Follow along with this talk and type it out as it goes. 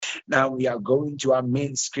Now we are going to our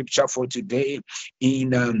main scripture for today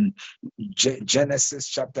in Genesis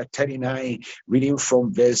chapter 39, reading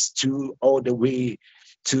from verse 2 all the way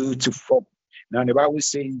to 4. Now the Bible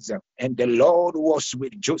says, and the Lord was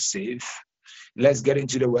with Joseph. Let's get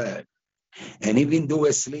into the word. And even though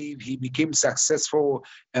a slave, he became successful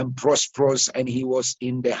and prosperous, and he was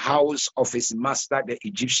in the house of his master, the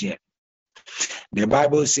Egyptian. The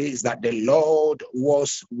Bible says that the Lord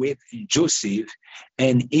was with Joseph,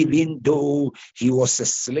 and even though he was a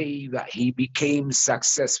slave, he became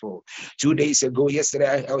successful. 2 days ago,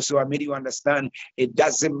 yesterday, I made you understand it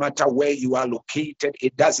doesn't matter where you are located,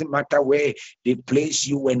 it doesn't matter where they place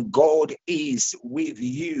you. When God is with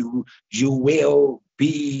you, you will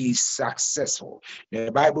be successful.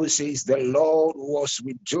 The Bible says the Lord was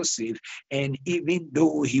with Joseph, and even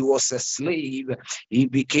though he was a slave, he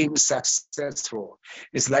became successful.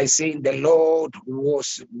 It's like saying the Lord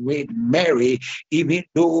was with Mary. Even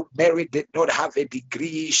though Mary did not have a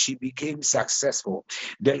degree, she became successful.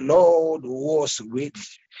 The Lord was with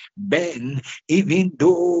Ben. Even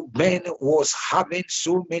though Ben was having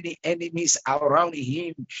so many enemies around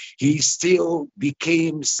him, he still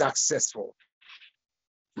became successful.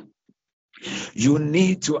 You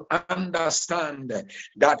need to understand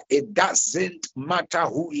that it doesn't matter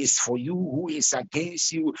who is for you, who is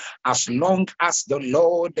against you, as long as the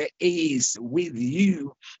Lord is with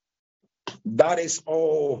you. That is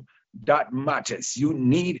all that matters. You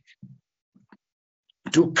need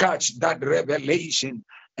to catch that revelation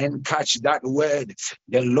and catch that word.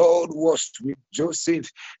 The Lord was with Joseph,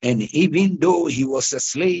 and even though he was a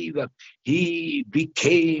slave, he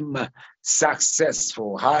became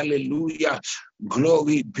successful. Hallelujah.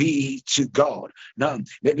 Glory be to God. Now,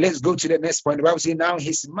 let's go to the next point. The Bible says, now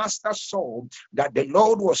his master saw that the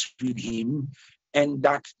Lord was with him, and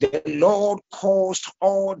that the Lord caused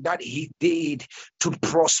all that he did to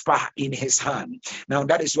prosper in his hand. Now,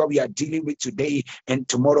 that is what we are dealing with today, and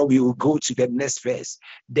tomorrow we will go to the next verse.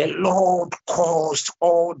 The Lord caused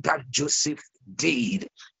all that Joseph did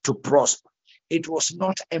to prosper. It was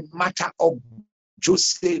not a matter of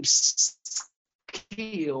Joseph's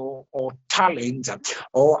skill or talent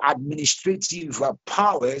or administrative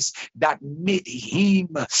powers that made him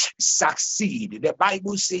succeed. The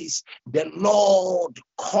Bible says the Lord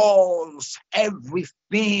calls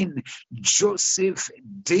everything Joseph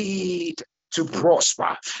did to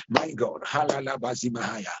prosper. My God,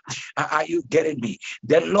 are you getting me?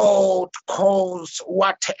 The Lord calls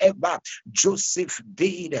whatever Joseph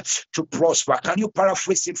did to prosper. Can you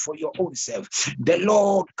paraphrase it for your own self? The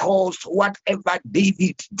Lord caused whatever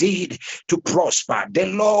David did to prosper. The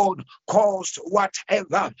Lord caused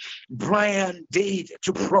whatever Brian did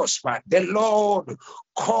to prosper. The Lord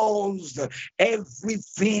caused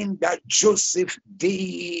everything that Joseph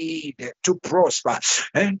did to prosper.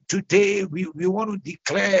 And today we want to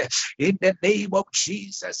declare in the name of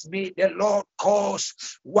Jesus, may the Lord cause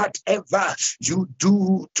whatever you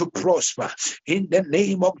do to prosper. In the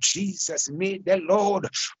name of Jesus, may the Lord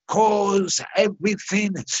cause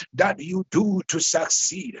everything that you do to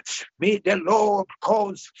succeed. May the Lord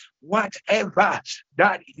cause whatever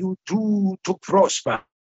that you do to prosper.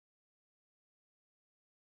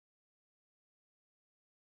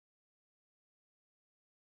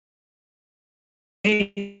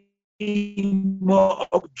 Name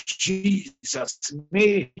of Jesus,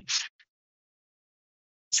 may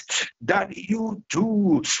that you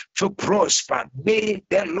do to prosper. May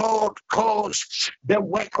the Lord cause the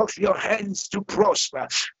work of your hands to prosper.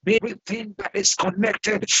 May everything that is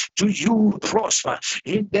connected to you prosper.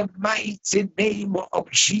 In the mighty name of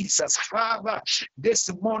Jesus. Father, this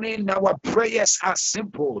morning our prayers are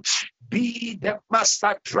simple. Be the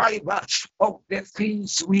master driver of the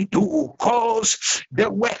things we do. Cause the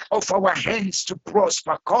work of our hands to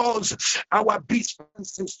prosper. Cause our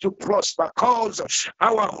businesses to prosper. Cause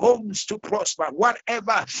our homes to prosper.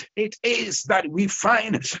 Whatever it is that we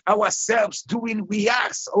find ourselves doing, we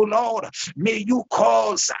ask, oh Lord, may you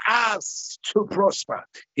cause us to prosper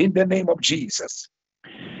in the name of Jesus.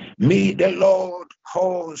 May the Lord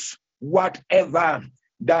cause whatever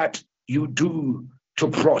that you do to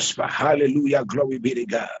prosper. Hallelujah. Glory be to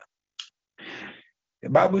God. The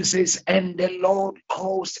Bible says, and the Lord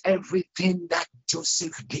caused everything that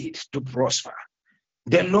Joseph did to prosper.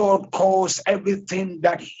 The Lord caused everything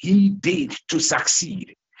that he did to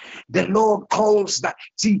succeed. The Lord calls that.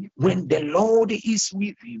 See, when the Lord is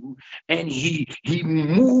with you and he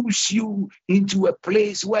moves you into a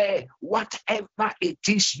place where whatever it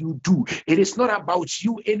is you do, it is not about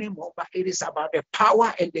you anymore, but it is about the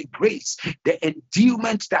power and the grace, the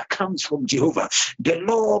endowment that comes from Jehovah. The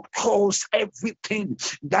Lord calls everything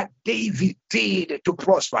that David did to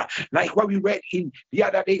prosper. Like what we read in the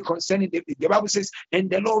other day concerning David. The Bible says, and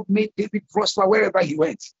the Lord made David prosper wherever he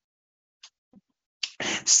went.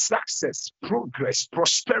 Success, progress,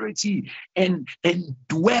 prosperity, and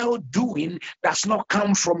well-doing does not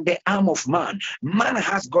come from the arm of man. Man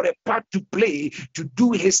has got a part to play to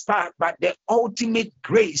do his part, but the ultimate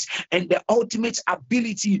grace and the ultimate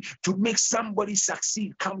ability to make somebody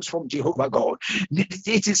succeed comes from Jehovah God.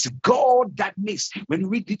 It is God that makes. When you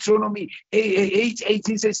read Deuteronomy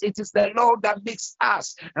 8:18 says, it is the Lord that makes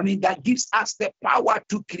us. That gives us the power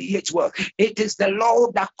to create wealth. It is the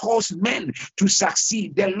Lord that calls men to succeed.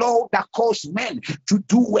 The Lord that calls men to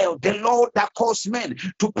do well, the Lord that calls men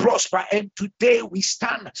to prosper. And today we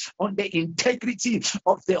stand on the integrity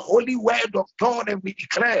of the holy word of God and we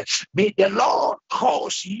declare, may the Lord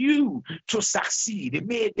cause you to succeed.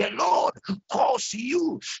 May the Lord cause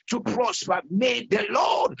you to prosper. May the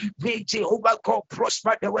Lord, may Jehovah God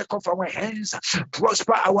prosper the work of our hands,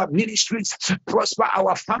 prosper our ministries, prosper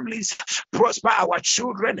our families, prosper our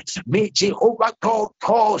children. May Jehovah God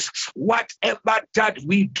cause whatever that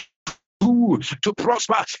we do to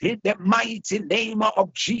prosper in the mighty name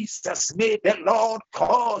of Jesus. May the Lord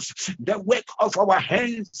cause the work of our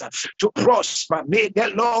hands to prosper. May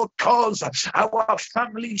the Lord cause our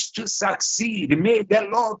families to succeed. May the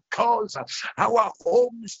Lord cause our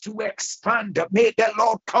homes to expand. May the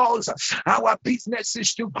Lord cause our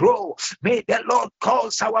businesses to grow. May the Lord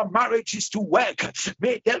cause our marriages to work.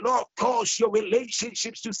 May the Lord cause your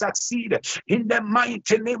relationships to succeed in the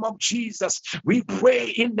mighty name of Jesus. We pray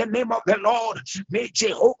in the name of the Lord. May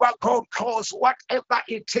Jehovah God cause whatever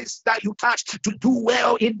it is that you touch to do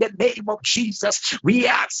well in the name of Jesus. We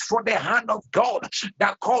ask for the hand of God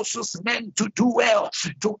that causes men to do well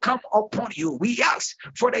to come upon you. We ask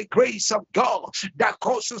for the grace of God that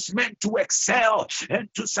causes men to excel and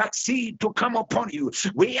to succeed to come upon you.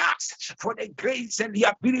 We ask for the grace and the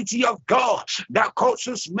ability of God that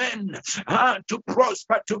causes men to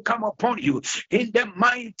prosper to come upon you. In the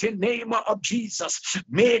mighty name of Jesus,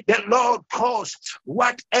 may the Lord cause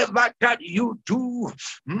whatever that you do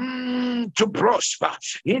to prosper.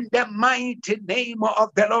 In the mighty name of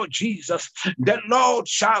the Lord Jesus, the Lord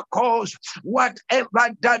shall cause whatever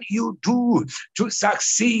that you do to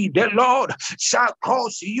succeed. The Lord shall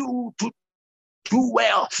cause you to do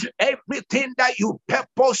well, everything that you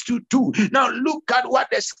purpose to do. Now look at what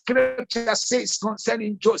the scripture says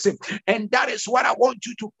concerning Joseph, and that is what I want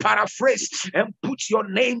you to paraphrase and put your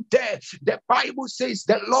name there. The Bible says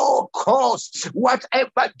the Lord caused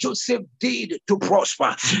whatever Joseph did to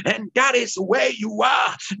prosper, and that is where you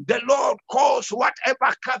are. The Lord caused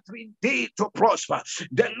whatever Catherine did to prosper.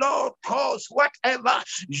 The Lord caused whatever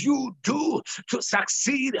you do to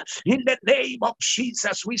succeed. In the name of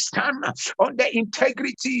Jesus, we stand on the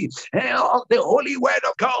integrity of the holy word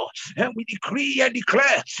of God, and we decree and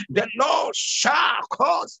declare the Lord shall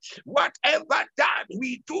cause whatever that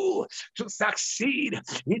we do to succeed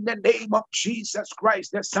in the name of Jesus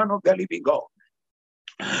Christ, the Son of the living God.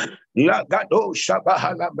 Lagado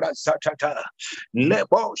shabahalabra satata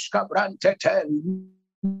lebosh kabrantete.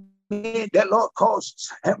 May the Lord cause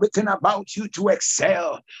everything about you to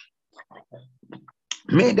excel.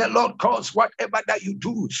 May the Lord cause whatever that you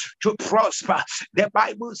do to prosper. The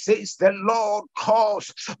Bible says the Lord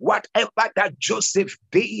caused whatever that Joseph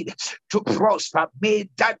did to prosper. May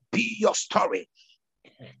that be your story.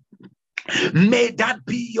 May that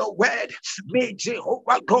be your word. May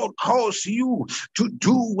Jehovah God cause you to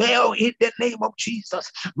do well in the name of Jesus.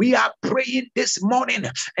 We are praying this morning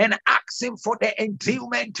and asking for the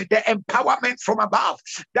endowment, the empowerment from above,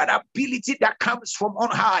 that ability that comes from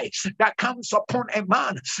on high, that comes upon a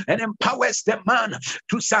man and empowers the man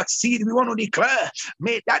to succeed. We want to declare,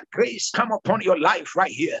 may that grace come upon your life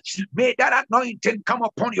right here. May that anointing come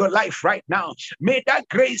upon your life right now. May that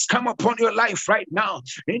grace come upon your life right now.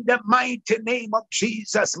 In the mighty name of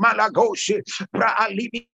Jesus, Malagoshi,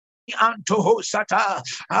 Pra'alimi. Antohosata,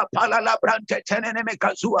 Apalala Brante Tenene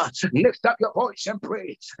Kazua. Lift up your voice and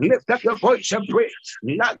pray. Lift up your voice and pray.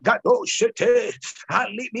 Lagado Shete,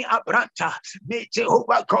 Alimi Abranta. May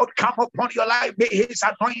Jehovah God come upon your life. May his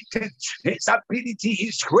anointing, his ability,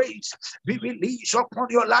 his grace be released upon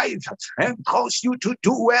your life and cause you to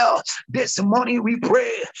do well. This morning we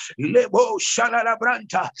pray. Lebo Shalala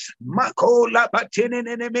Branta, Mako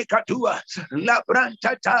Labatinene Mekatua,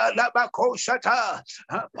 Labranta Labako Shata.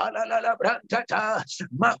 Apalala brantata,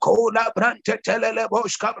 makola brante telele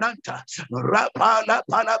boshka branta, rapala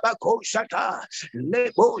palabako shata,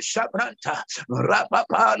 lebo shabranta,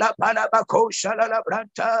 rapapala palabako shalala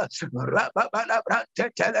branta, rapapala brante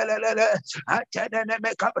telele, atenene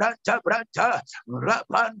meka branta,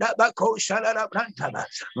 rapanda bako shalala branta,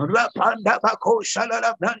 rapanda bako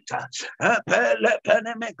shalala branta, apele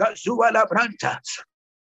pene meka zuala branta.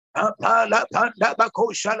 Apala panda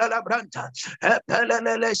bako shalala branta,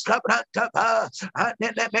 apelele skabranta ba,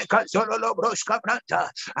 anene meka zololo broshka branta,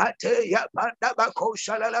 ateya panda bako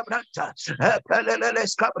shalala branta, apelele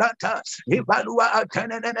skabranta, ibalua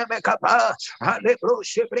atenene meka ba, ale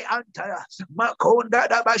broshe brianta, makonda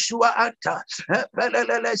da bashua anta,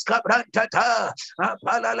 apelele skabranta ta,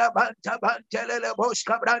 apala la banta bantelele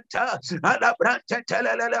boshka branta, ala branta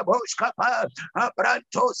telele boshka pa,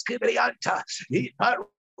 abrantos kibrianta, iparu.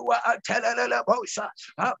 Father,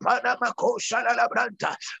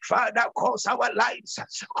 cause our lives,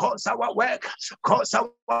 cause our work, cause our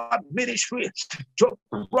ministry to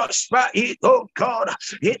prosper, oh God,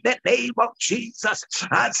 in the name of Jesus.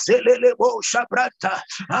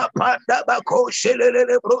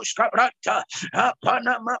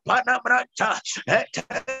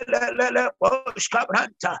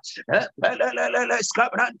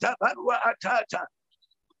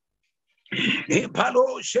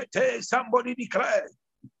 Somebody declare.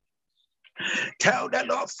 Tell the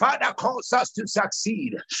Lord, Father, cause us to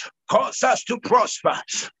succeed, cause us to prosper,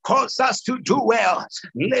 cause us to do well.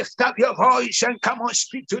 Lift up your voice and come on,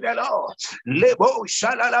 speak to the Lord. Lebo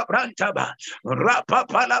shalala branta ba, rapa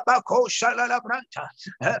palaba ko shalala branta,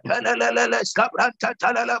 pelelele skabranta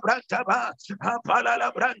talala branta ba,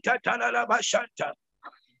 palala branta talala bashanta.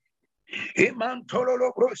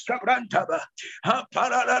 Imantolo broska branta ba,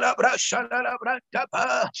 palala brashala branta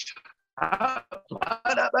ba.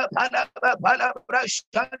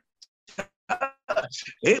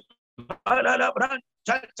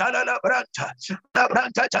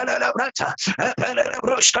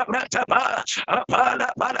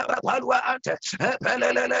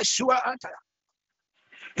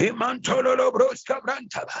 Imantolo broska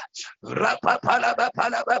branta, rapa palaba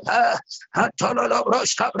palaba, antolo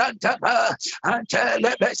broska branta,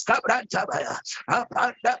 antele beska branta,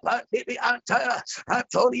 apanda pandibi anta,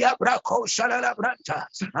 antolia brako shalala branta,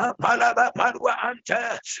 palaba palwa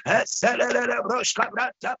anta, selele broska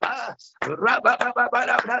branta,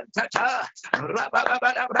 rabababala branta,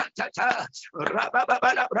 rabababala branta,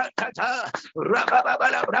 rabababala branta,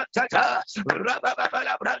 rabababala branta,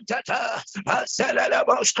 rabababala branta, selele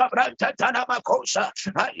Cabranta Tanamacosa,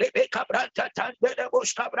 Alibica Branta Tandele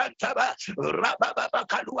Bush Cabranta, Rababa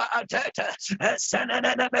Kalua Ateta,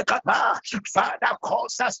 Senanamekapa. Father,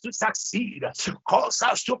 cause us to succeed, cause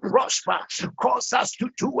us to prosper, cause us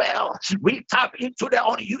to do well. We tap into the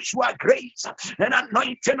unusual grace and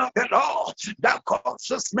anointing of the Lord that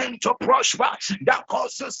causes men to prosper, that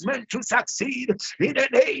causes men to succeed in the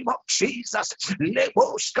name of Jesus.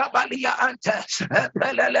 Lebos Cabalia Ante,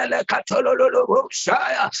 Pelele Catololo.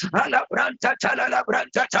 Ala branta la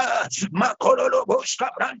branta ta makololo boshka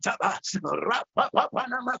branta ba rapa papa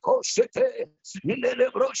na makoshete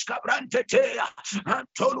ilele broshka branta te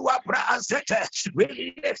antolua brazete.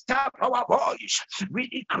 We lift up our voice, we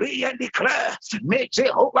decree and declare, may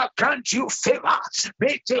Jehovah grant you favor,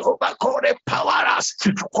 may Jehovah God empower us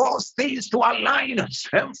to cause things to align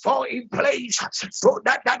and fall in place so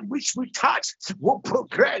that that which we touch will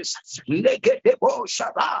progress. Legete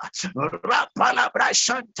boshaba rapa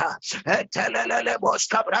Brashanta, Telele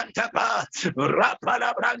Bosca Brantaba,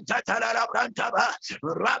 Rapala Branta Talala Brantaba,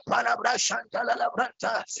 Rapala Brashanta La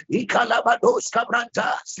Branta, Icalabadoska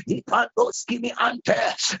Branta, Ipandoski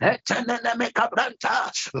Ante, Tenemeca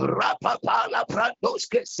Branta, Rapapala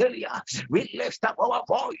Brandoske Celia. We lift up our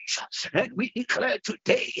voice and we declare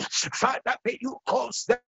today, Father, may you cause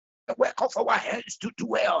them work of our hands to do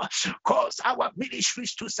well, cause our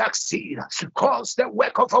ministries to succeed, cause the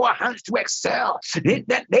work of our hands to excel in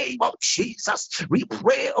the name of Jesus. We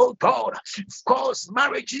pray, oh God, cause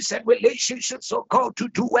marriages and relationships, oh God, to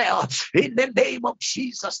do well in the name of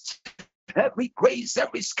Jesus. every grace,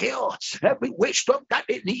 every skill, every wisdom that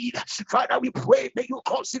they need. Father, we pray, may you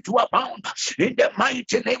cause it to abound in the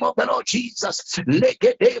mighty name of the Lord Jesus.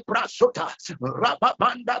 Legede brasota,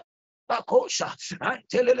 rababanda bakosha,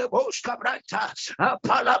 antelele boshka branta,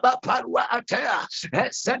 apalaba palua atea,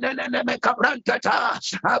 esenene me kabranta ta,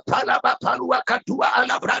 apalaba palua katua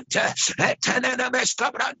alabrante, etenene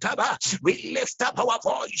meska branta ba. We lift up our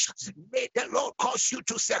voice. May the Lord cause you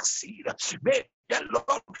to succeed. May the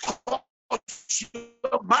Lord cause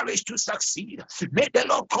your marriage to succeed. May the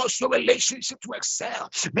Lord cause your relationship to excel.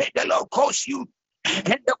 May the Lord cause you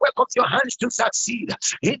and the work of your hands to succeed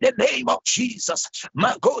in the name of Jesus.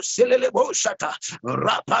 Mago selelebo shata,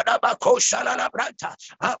 rapada bako shalala branta,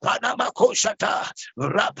 apana mako shata,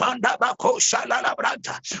 rapanda bako shalala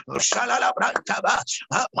branta, shalala branta ba,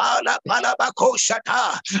 apala pala bako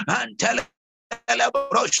shata, antele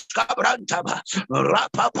Broshka Brantaba,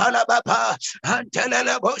 Rapa Palababa,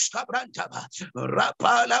 Antelele Boshka Brantaba,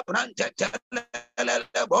 Rapala Branta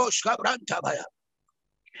Boshka Brantaba.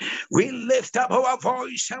 We lift up our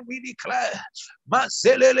voice and we declare,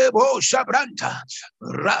 Maselelebo Shabranta,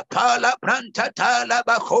 Rapala Branta Tala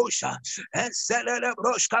Bakosha, and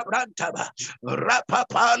Selelebroshka Brantaba,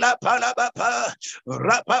 Rapapala Palabapa,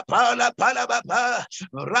 Rapapala Palabapa,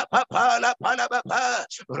 Rapapala Palabapa,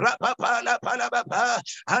 Rapapala Palabapa,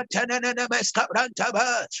 Antenenemeska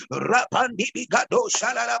Brantaba, Rapandibigado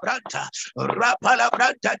Shalala Branta, Rapala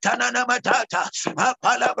Branta Tanana Matata,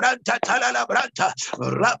 Apala Branta Talala Branta,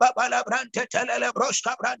 Rababala Branta Telele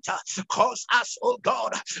Broshka Branta. Cause us, oh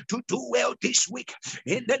God, to do well this week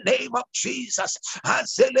in the name of Jesus.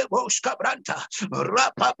 Azele Broshka Branta,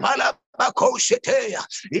 Rapapala.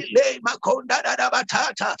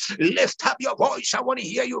 Lift up your voice. I want to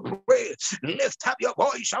hear you pray. Lift up your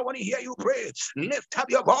voice. I want to hear you pray. Lift up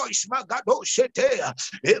your voice. Magado Shetea.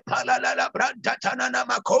 Epalala Branta Tanana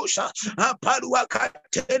Makosha. Apalua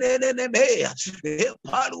Katenene.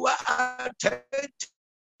 Epalua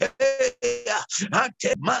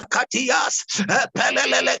Ante Makatias,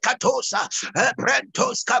 Pelele Katosa,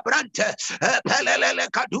 Prentos Cabrante, Pelele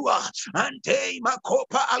Kadua, Ante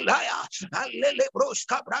Makopa Alaya, Alele Bros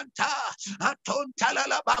Cabranta, Anton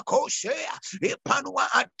Talala Bakoshe, Ipanua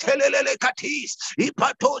Atelele Katis,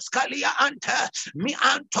 Ipatos Kalia Ante, Mi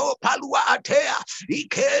Anto Palua Atea,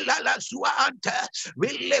 Ikela Lazua Ante. We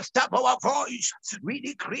lift up our voice, we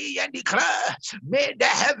decree and declare, may the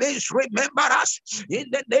heavens remember us in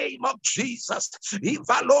the name of Jesus.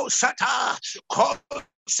 Ivalo Sata, cause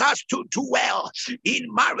us to do well in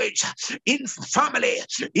marriage, in family,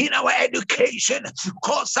 in our education.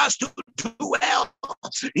 Cause us to do well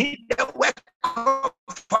in the work of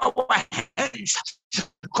our hands.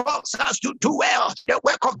 Cause us to do well the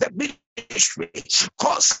work of the ministry.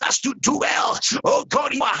 Cause us to do well. Oh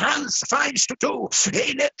God, your hands finds to do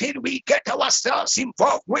anything we get ourselves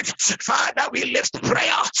involved with. Father, we lift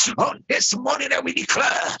prayer on this morning and we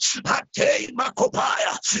declare, Ate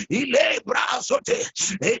Makopaya, Ile Brazote,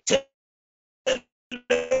 Ete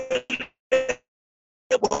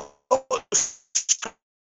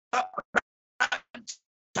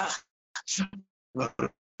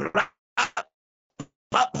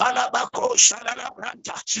Papalabako Shalala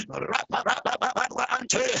Branta, Rapababa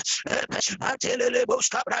Ante, Atelele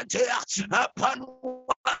Boska Brantea, Apanua.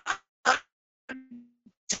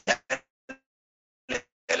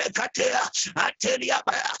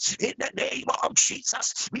 In the name of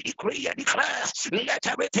Jesus, we decree and declare, let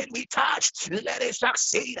everything we touch, let it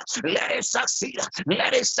succeed, let it succeed,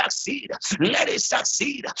 let it succeed, let it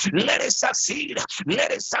succeed, let it succeed,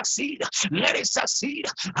 let it succeed, let it succeed.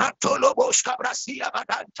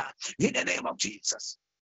 In the name of Jesus.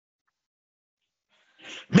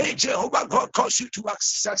 May Jehovah God cause you to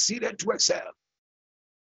succeed and to excel.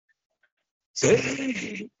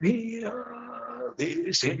 Savior,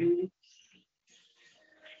 this is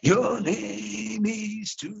your name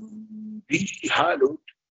is to be hallowed.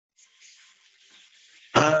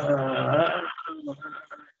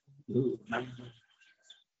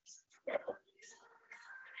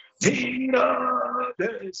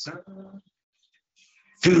 The Son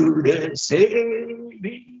to the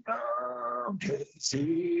saving of the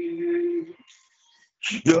sea.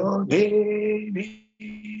 Your name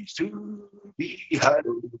is to be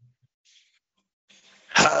hallowed.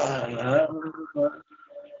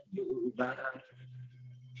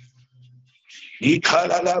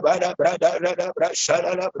 Ikalala bara brada rada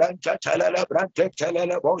brashala branta talala branta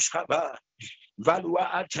talala boshkaba.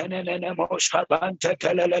 Valua atenene moshka banta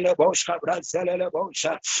talala boshka brazela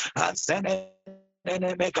bosha. Asene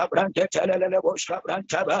meka branta telele boshka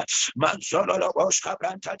branta ba manzolo boshka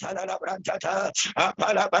branta telele branta ta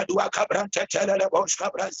apala badua kabranta telele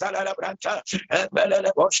boshka branta la branta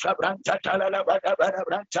belele boshka branta telele bada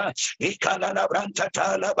branta ikala la branta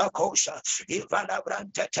tala bakosha ivala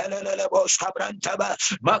branta telele boshka branta ba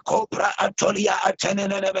makopra atolia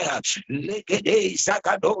atenene be legede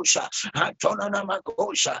zakadosha atona na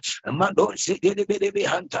makosha mandosi de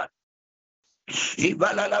hanta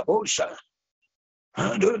ivala la bosha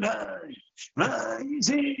Adonai,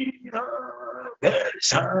 rising of the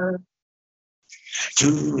sun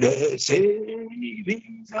to the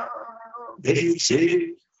saving of the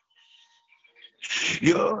sick.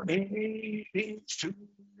 Your name is to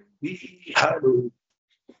be hallowed.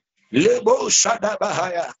 Lebo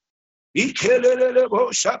Shadabahaya, Ikelele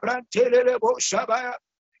Lebo Shabrantele Lebo Shabaya.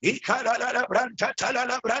 Ikalala branta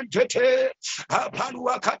talala brantete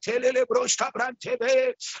apalua katelele broshka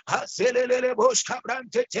brantebe aselele boshka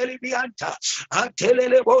brante telibianta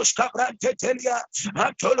atelele boshka brante telia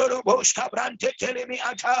atololo boshka brante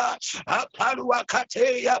telimianta apalua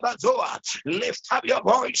kateya bazoa. Lift up your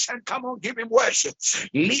voice and come on, give him worship.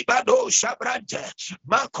 Libado shabrante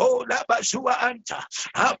makola bazua anta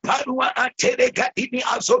apalua atele gadini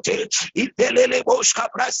azote idelele boshka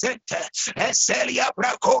brasente eselia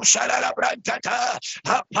brako Shalala Brantata,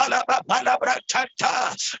 Apalaba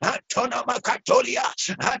Palabrantata, Antona Macatolia,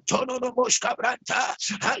 Antono Mosca Branta,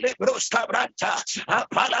 Alebrosca Branta,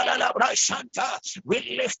 Apalala Brashanta.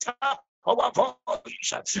 We lift up our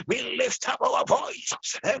voice, we lift up our voice,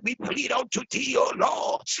 and we plead unto thee, O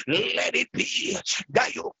Lord. Let it be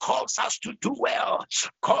that you cause us to do well,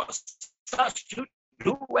 cause us to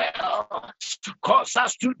do well, cause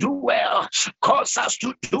us to do well, cause us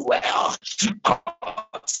to do well,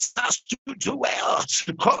 cause us to do well,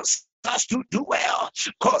 cause us to do well,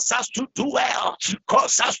 cause us to do well,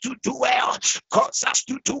 cause us to do well, cause us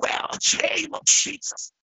to do well. Name of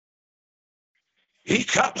Jesus.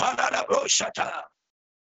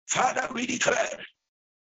 Father, we declare.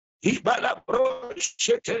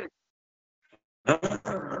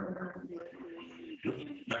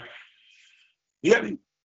 Hear me.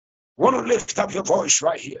 Want to lift up your voice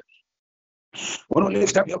right here. Want to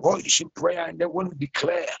lift up your voice in prayer, and then want to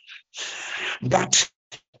declare that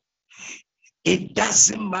it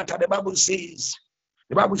doesn't matter. The Bible says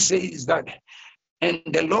that, and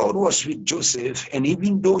the Lord was with Joseph, and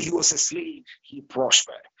even though he was a slave, he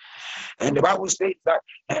prospered. And the Bible says that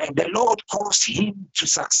the Lord caused him to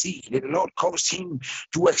succeed. The Lord caused him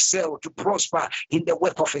to excel, to prosper in the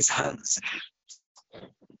work of his hands.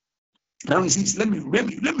 Now he says, let me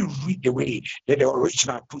read the way that the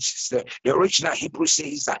original puts it. The original Hebrew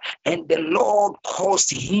says that, and the Lord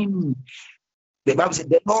caused him. The Bible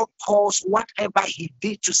said the Lord caused whatever he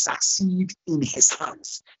did to succeed in his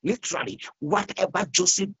hands. Literally, whatever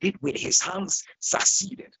Joseph did with his hands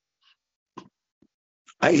succeeded.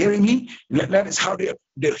 Are you hearing me? That is how the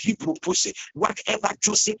Hebrew puts it. Whatever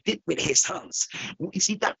Joseph did with his hands. You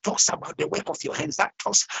see, that talks about the work of your hands. That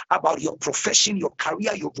talks about your profession, your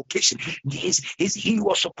career, your vocation. He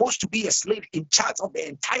was supposed to be a slave in charge of the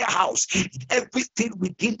entire house. Everything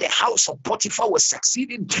within the house of Potiphar was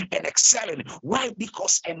succeeding and excelling. Why?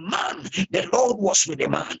 Because a man, the Lord was with a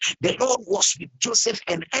man. The Lord was with Joseph,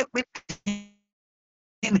 and everything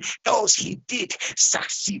else he did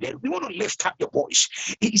succeeded. We want to lift up your voice.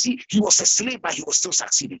 You see, he was a slave, but he was still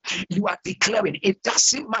succeeding. You are declaring it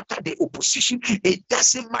doesn't matter the opposition, it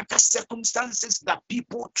doesn't matter circumstances that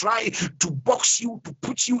people try to box you, to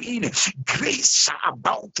put you in. Grace shall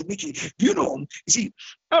abound to make it. You see,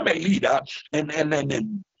 I'm a leader, and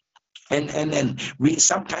we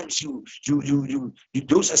sometimes you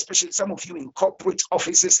those, especially some of you in corporate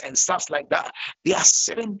offices and stuff like that, there are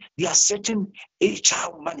certain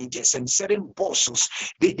HR managers and certain bosses,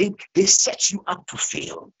 they set you up to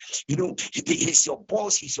fail. He's your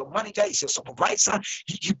boss, he's your manager, he's your supervisor.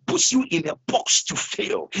 He puts you in a box to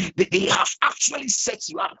fail. They have actually set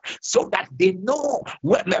you up so that they know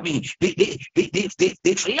what I mean.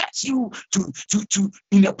 They've left you to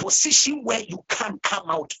in a position where you can't come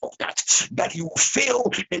out of that you fail,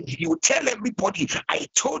 and you tell everybody, I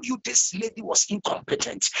told you this lady was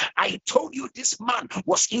incompetent. I told you this man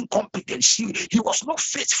was incompetent. He was not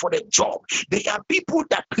fit for the job. There are people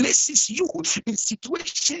that places you in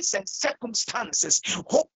situations and circumstances,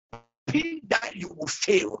 hoping that you will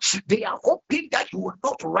fail. They are hoping that you will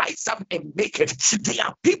not rise up and make it. There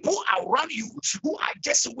are people around you who are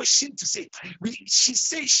just wishing to say, she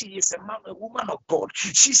says she is a woman of God.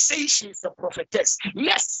 She says she is a prophetess.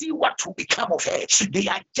 Let's see what will become of her. They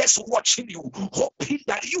are just watching you, hoping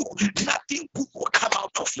that nothing good will come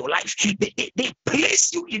out of your life. They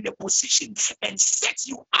place you in a position and set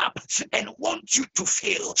you up and want you to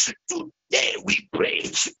fail. Today we pray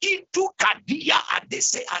into Kadia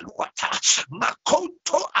Adese Aluata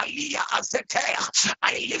Makonto Alia Azetea.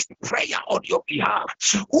 I lift prayer on your behalf.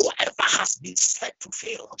 Whoever has been set to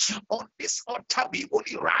fail, on this altar we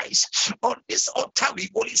only rise. On this altar we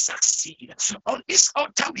only succeed. On this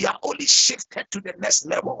altar we are only shifted to the next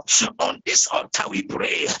level. On this altar we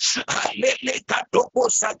pray. Alele Kadobo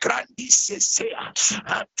Sagrandi Sesea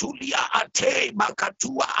Atulia Ate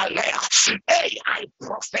Makatua Alea. Hey, I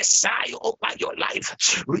prophesy over your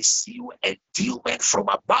life. Receive endowment from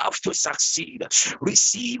above to succeed.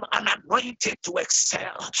 Receive an anointing to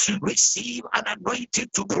excel. Receive an anointing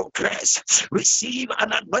to progress. Receive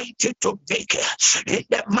an anointing to make it. In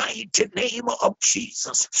the mighty name of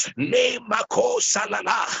Jesus.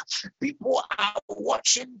 People are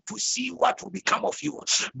watching to see what will become of you.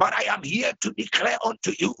 But I am here to declare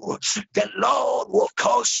unto you, the Lord will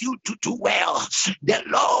cause you to do well. The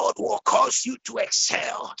Lord will cause you to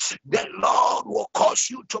excel. The Lord will cause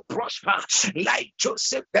you to prosper. Like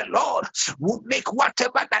Joseph, the Lord will make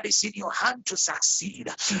whatever that is in your hand to succeed.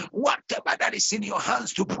 Whatever that is in your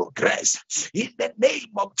hands to progress. In the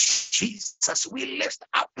name of Jesus, we lift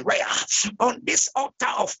up prayer on this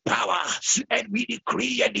altar of power and we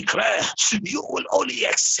decree and declare you will only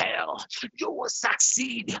excel. You will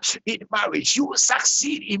succeed in marriage. You will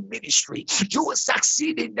succeed in ministry. You will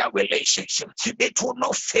succeed in that relationship. It will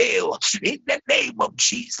not fail. In the name of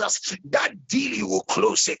Jesus, that deal you will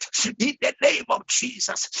close it. In the name of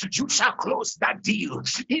Jesus, you shall close that deal.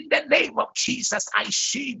 In the name of Jesus, I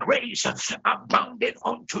see grace abounding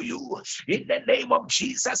unto you. In the name of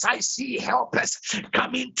Jesus, I see helpers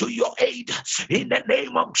coming to your aid. In the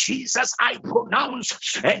name of Jesus, I pronounce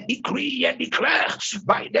and decree and declare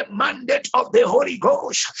by the mandate of the Holy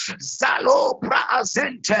Ghost. Zalo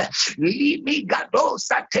praazente limigado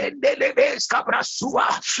satendeleves cabrasua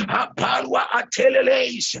apalwa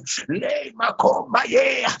ateleles le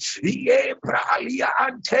makombaye ye pralia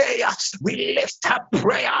antea. We lift up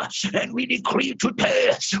prayer and we decree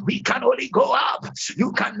today we can only go up.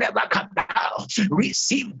 You can never come down.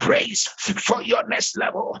 Receive grace for your next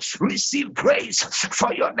level. Receive grace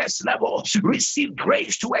for your next level. Receive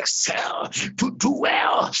grace to excel, to do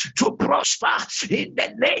well, to prosper. In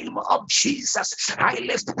the name of Jesus, I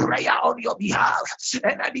lift prayer on your behalf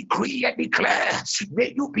and I decree and declare,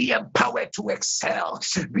 may you be empowered to excel,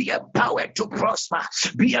 be empowered to prosper,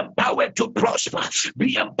 be empowered to prosper,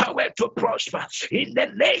 be empowered to prosper. In the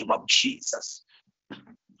name of Jesus.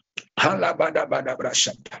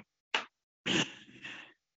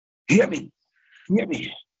 Hear me, hear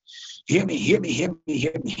me, hear me, hear me, hear me,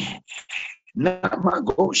 hear me.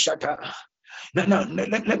 Namago shata. Now,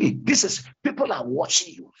 let me. This is people are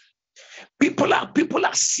watching you. People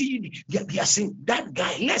are seeing, they are saying, that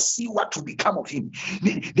guy, let's see what will become of him.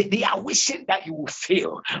 They are wishing that you will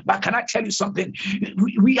fail. But can I tell you something?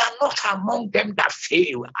 We are not among them that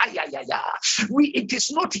fail. It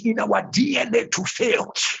is not in our DNA to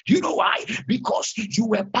fail. You know why? Because you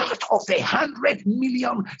were part of 100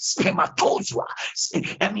 million spermatozoa.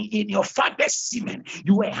 I mean, in your father's semen,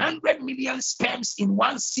 you were 100 million sperms in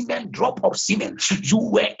one semen drop of semen. You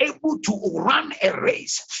were able to run a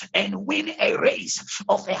race and win a race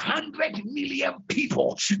of 100 million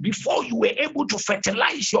people before you were able to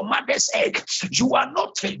fertilize your mother's egg. You are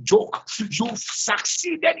not a joke. You've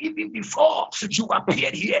succeeded even before you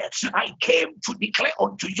appeared here. I came to declare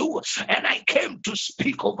unto you and I came to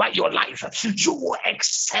speak over your life. You will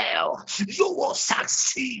excel. You will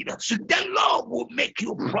succeed. The Lord will make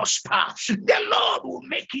you prosper. The Lord will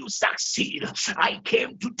make you succeed. I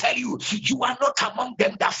came to tell you, you are not among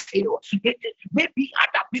them that fail. Maybe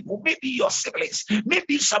other people, maybe your siblings,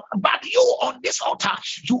 maybe some, but you on this altar,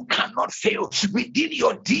 you cannot fail. Within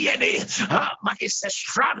your DNA, it's a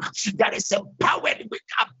strand that is empowered with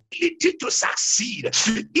ability to succeed.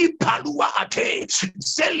 Ipalua ate,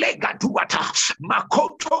 zelegaduata,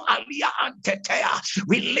 makoto alia antetea.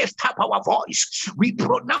 We lift up our voice. We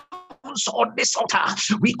pronounce ones on this altar.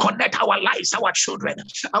 We connect our lives, our children,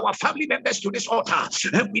 our family members to this altar,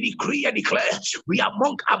 and we decree and declare we are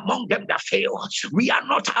among them that fail. We are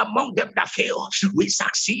not among them that fail. We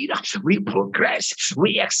succeed, we progress,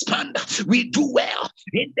 we expand, we do well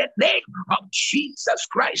in the name of Jesus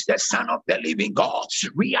Christ, the Son of the living God.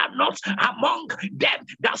 We are not among them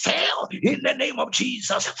that fail in the name of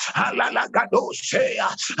Jesus.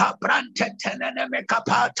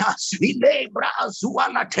 Ilebra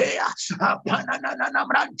azualatea apanana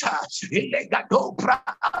branta ilegado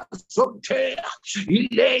brazontea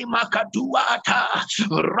ile makaduata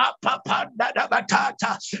rapapanda da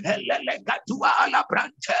batata elegadua ala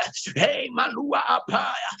branta hey malua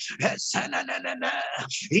apaya esanana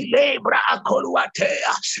ilebra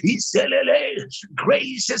akoluatea iselele.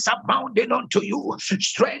 Grace is abounding unto you,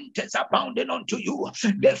 strength is abounding unto you,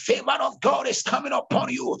 the favor of God is coming upon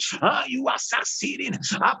you. You are succeeding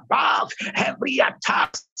above every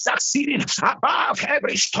attack, succeeding above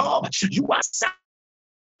every storm. You are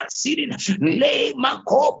succeeding. Le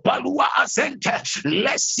mako palua asente.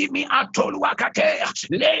 Lesimi atolua katea.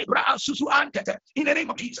 Lebra asusu antete. In the name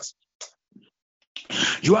of Jesus.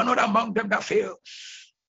 You are not among them that fail.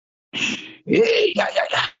 Yeah.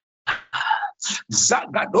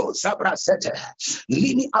 Zagado Zabrasete,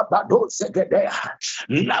 Lini Abado Zegedea,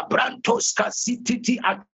 Labrantos Casititi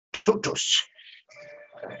Atotos.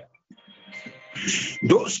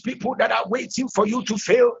 Those people that are waiting for you to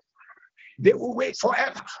fail, they will wait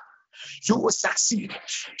forever. You will succeed,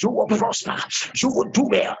 you will prosper, you will do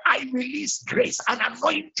well. I release grace and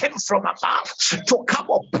anointing from above to come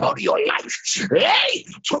upon your life, hey,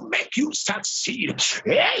 to make you succeed,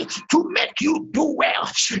 hey, to make you do well,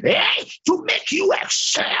 hey, to make you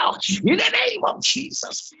excel in the name of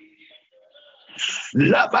Jesus.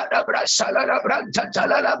 Labadabra Salala Branta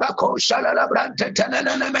Talala Bako Shalala Branta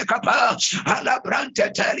Tanana Mekapa Alabranta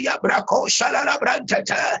Talia Brako Shalala Branta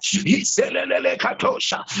Iselele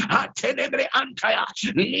Katosha Atenebre Antaya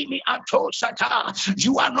Limi Atosata.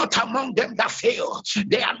 You are not among them that fail.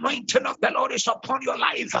 The anointing of the Lord is upon your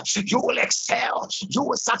life. You will excel, you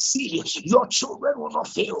will succeed. Your children will not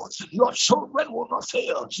fail. Your children will not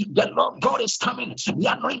fail. The Lord God is coming.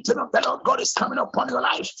 The anointing of the Lord God is coming upon your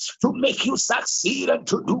life to make you succeed and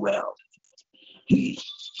to do well. He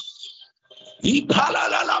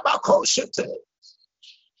palalalabakoshete.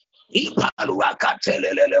 He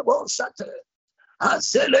paluakatelele bosate.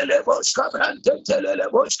 Aselele boskabrante telele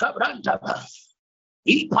boskabranta.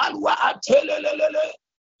 He palua atelele.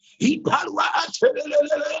 He palua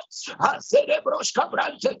atelele. Asele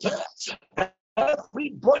broskabrante.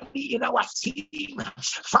 Everybody in our team,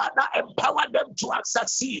 Father, empower them to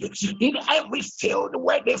succeed in every field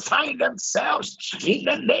where they find themselves. In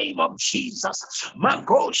the name of Jesus,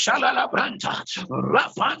 Mango Shalala Branta,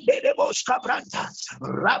 Rapande de Bosca Branta,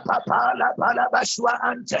 Rapapala Balabashua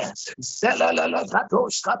Ante, Selala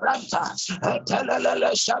Katoska Branta,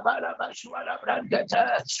 Telala Shabala Bashua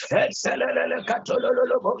Branta, Selala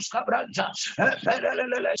Catolo Bosca Branta,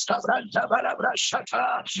 Pelele Scabranta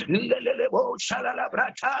Balabrashata, Lelebo.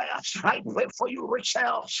 I pray for you,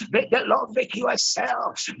 Rachel. May the Lord make you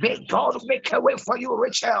excel. May God make a way for you,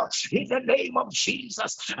 Rachel. In the name of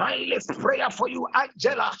Jesus, I lift prayer for you,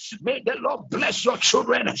 Angela. May the Lord bless your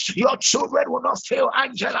children. Your children will not fail,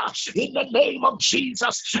 Angela. In the name of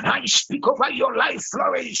Jesus, I speak over your life,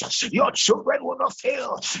 flourish. Your children will not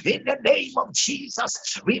fail. In the name of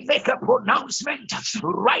Jesus, we make a pronouncement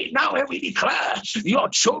right now and we declare your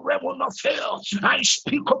children will not fail. I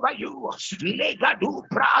speak over you. Legadu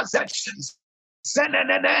Brazet.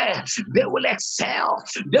 They will excel,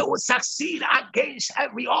 they will succeed against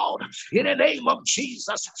every odds in the name of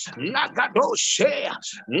Jesus. Lagado share,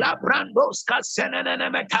 Labrandos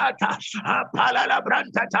Casenemetata, Apala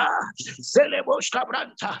Brantata, Zeleboska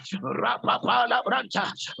Branta, Rapapala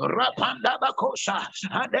Branta, Rapanda Bakosha,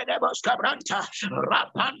 Adeboska Branta,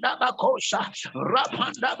 Rapanda Bakosha,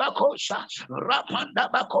 Rapanda Bakosha, Rapanda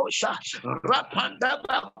Bakosha, Rapanda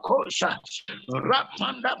Bakosha,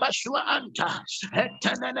 Rapanda Bashua Anta.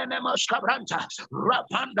 Etenenemoskabranta,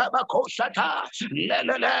 Rapanda Bakoshata,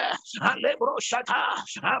 Lelele, Alebroshata,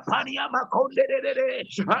 Apania Makonde,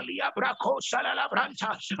 Alia Brakosala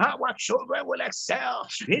Branta. Our children will excel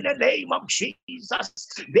in the name of Jesus.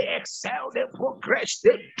 They excel, they progress,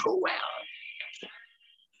 they do well.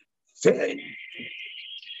 Say,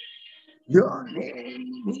 your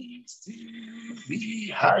name is to be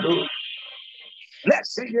hallowed.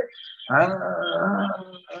 Let's sing it.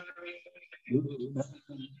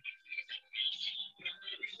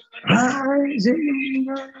 Rising,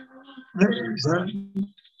 rising,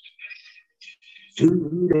 to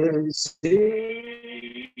the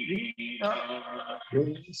saving of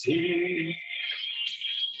the sea.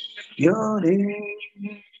 Your name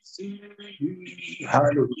is to be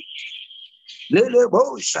hallowed. Lele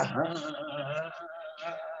Bosha.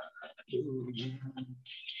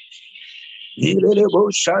 Lele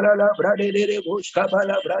Bosha la brade lele Bosha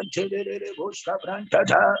bala brante lele Bosha branta.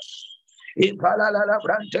 Impala la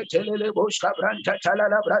branta telele Bosha branta tala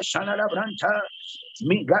la brashana la branta.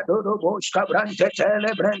 Migado Bosha branta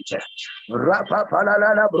tele branta. Rapa pala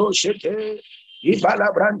la broshete.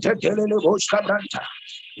 Impala branta telele Bosha branta.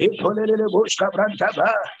 Impolele Bosha branta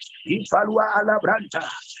ba. Impalua ala branta.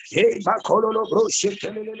 Hey, Makololo broshete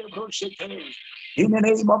lele broshete. In the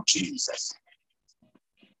name of Jesus.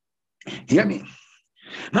 Hear me.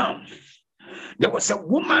 Now, there was a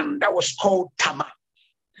woman that was called Tamar.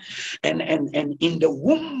 And in the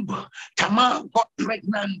womb, Tamar got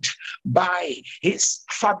pregnant by his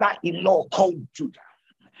father-in-law called Judah.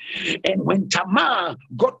 And when Tamar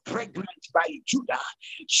got pregnant by Judah,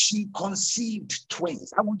 she conceived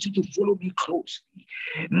twins. I want you to follow me closely.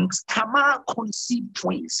 Tamar conceived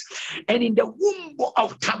twins. And in the womb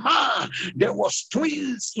of Tamar, there was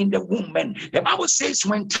twins in the womb. And the Bible says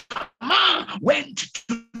when Tamar went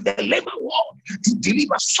to the labor ward to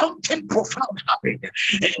deliver, something profound happened.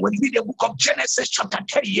 And when you read the book of Genesis chapter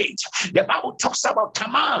 38, the Bible talks about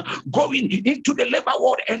Tamar going into the labor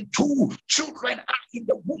ward and 2 children are in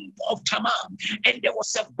the womb of Tamar. And there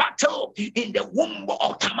was a battle in the womb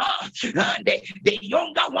of Tamar. And the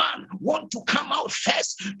younger one want to come out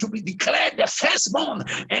first to be declared the firstborn,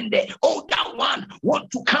 and the older one want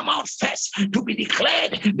to come out first to be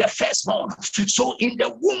declared the firstborn. So in the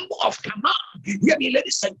womb of Tamar, hear me,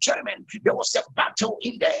 ladies and gentlemen, there was a battle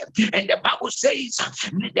in there, and the Bible says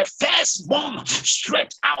the firstborn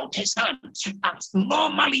stretched out his hand. As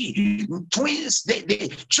normally twins, the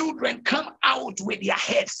children come out with their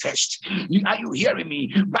head first. Are you hearing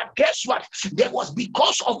me? But guess what? There was,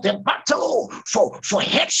 because of the battle for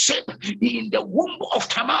headship in the womb of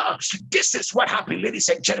Tamar, this is what happened, ladies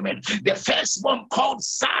and gentlemen. The firstborn called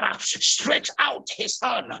Sarah stretched out his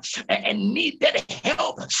hand and needed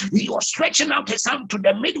help. He was stretching out his hand to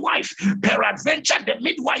the midwife. Peradventure, the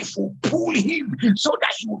midwife will pull him so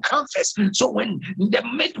that he will come first. So when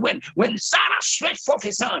Sarah stretched forth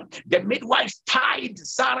his hand, the midwife tied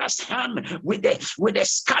Sarah's hand with a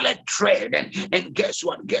scarlet thread. And guess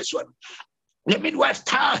what? The midwife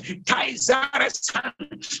tied Sarah's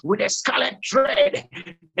hand with a scarlet thread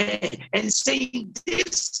and saying,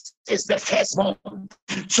 "This is the firstborn."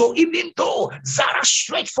 So even though Sarah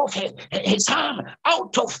stretched forth his hand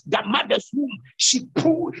out of the mother's womb, he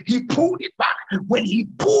pulled it back. When he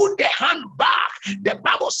pulled the hand back, the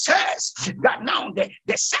Bible says that now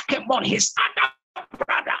the second born, his other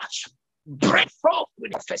brother, break forth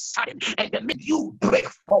with the first son, and the mid you break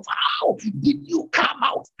forth. How did you come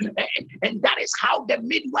out? And that is how the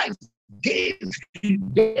midwife gave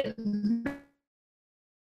the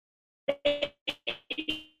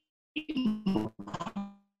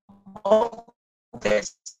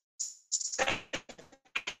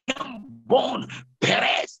born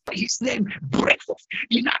Perez, his name, breakfast.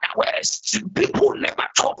 In other words, people never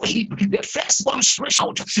thought the firstborn stretched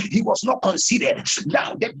out, he was not considered.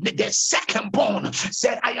 Now the second born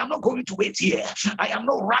said, "I am not going to wait here. I am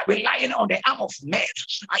not relying on the arm of men.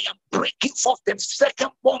 I am breaking forth." The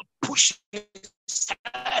second born pushed his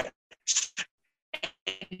head,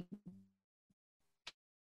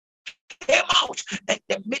 came out, and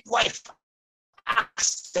the midwife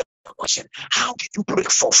asked the question, "How did you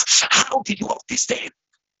break forth? How did you walk this day?"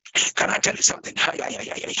 Can I tell you something?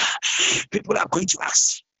 People are going to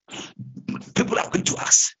ask.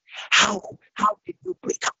 How did you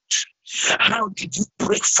break out? How did you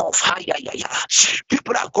break forth?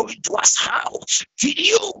 People are going to ask, how did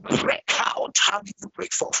you break out? How did you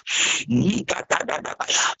break forth?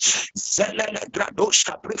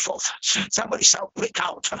 Somebody shall break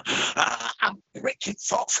out. I'm breaking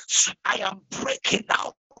forth. I am breaking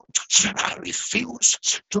out. I refuse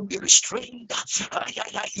to be restrained.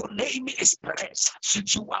 Your name is Perez.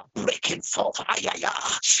 You are breaking forth.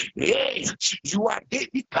 Hey, you are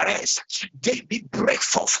David Perez. David break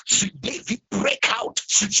forth. David break out.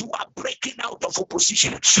 You are breaking out of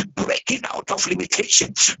opposition, breaking out of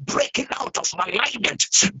limitation, breaking out of malignment,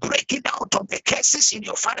 breaking out of the curses in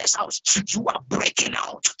your father's house. You are breaking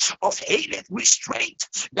out of hated restraint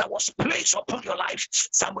that was placed upon your life.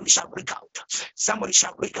 Somebody shall break out. Somebody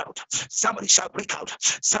shall break out. Somebody shall break out.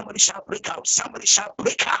 Somebody shall break out. Somebody shall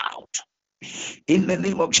break out. In the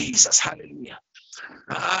name of Jesus. Hallelujah.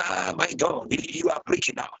 My God, you are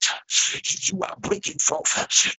breaking out. You are breaking forth.